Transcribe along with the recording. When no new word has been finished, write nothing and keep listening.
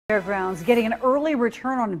Fairgrounds getting an early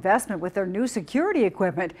return on investment with their new security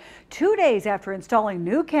equipment. 2 days after installing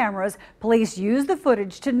new cameras, police used the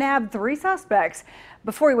footage to nab 3 suspects.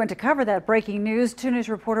 Before we went to cover that breaking news, 2 News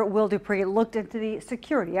reporter Will Dupree looked into the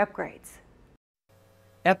security upgrades.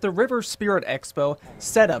 At the River Spirit Expo,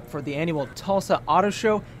 setup for the annual Tulsa Auto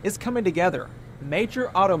Show is coming together.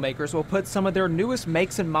 Major automakers will put some of their newest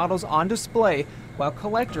makes and models on display, while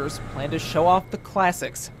collectors plan to show off the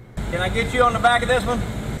classics. Can I get you on the back of this one?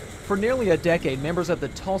 For nearly a decade, members of the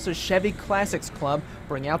Tulsa Chevy Classics Club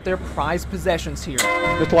bring out their prized possessions here.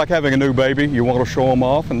 It's like having a new baby. You want to show them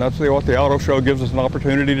off, and that's what the auto show gives us an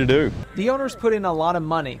opportunity to do. The owners put in a lot of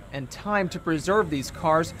money and time to preserve these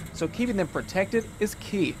cars, so keeping them protected is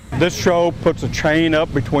key. This show puts a chain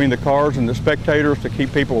up between the cars and the spectators to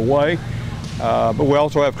keep people away. But we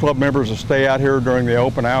also have club members that stay out here during the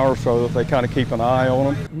open hours so that they kind of keep an eye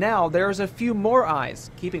on them. Now there's a few more eyes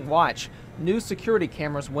keeping watch. New security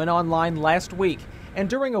cameras went online last week, and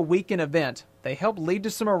during a weekend event, they helped lead to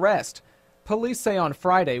some arrests. Police say on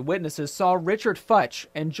Friday, witnesses saw Richard Futch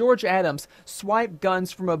and George Adams swipe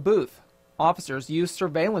guns from a booth. Officers used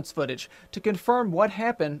surveillance footage to confirm what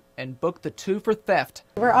happened and booked the 2 for theft.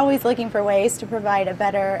 We're always looking for ways to provide a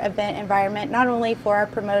better event environment, not only for our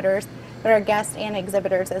promoters, but our guests and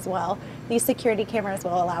exhibitors as well. These security cameras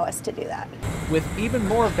will allow us to do that. With even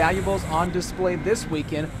more valuables on display this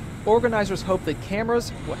weekend, organizers hope the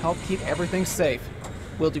cameras will help keep everything safe.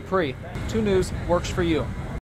 Will Dupree, 2 News works for you.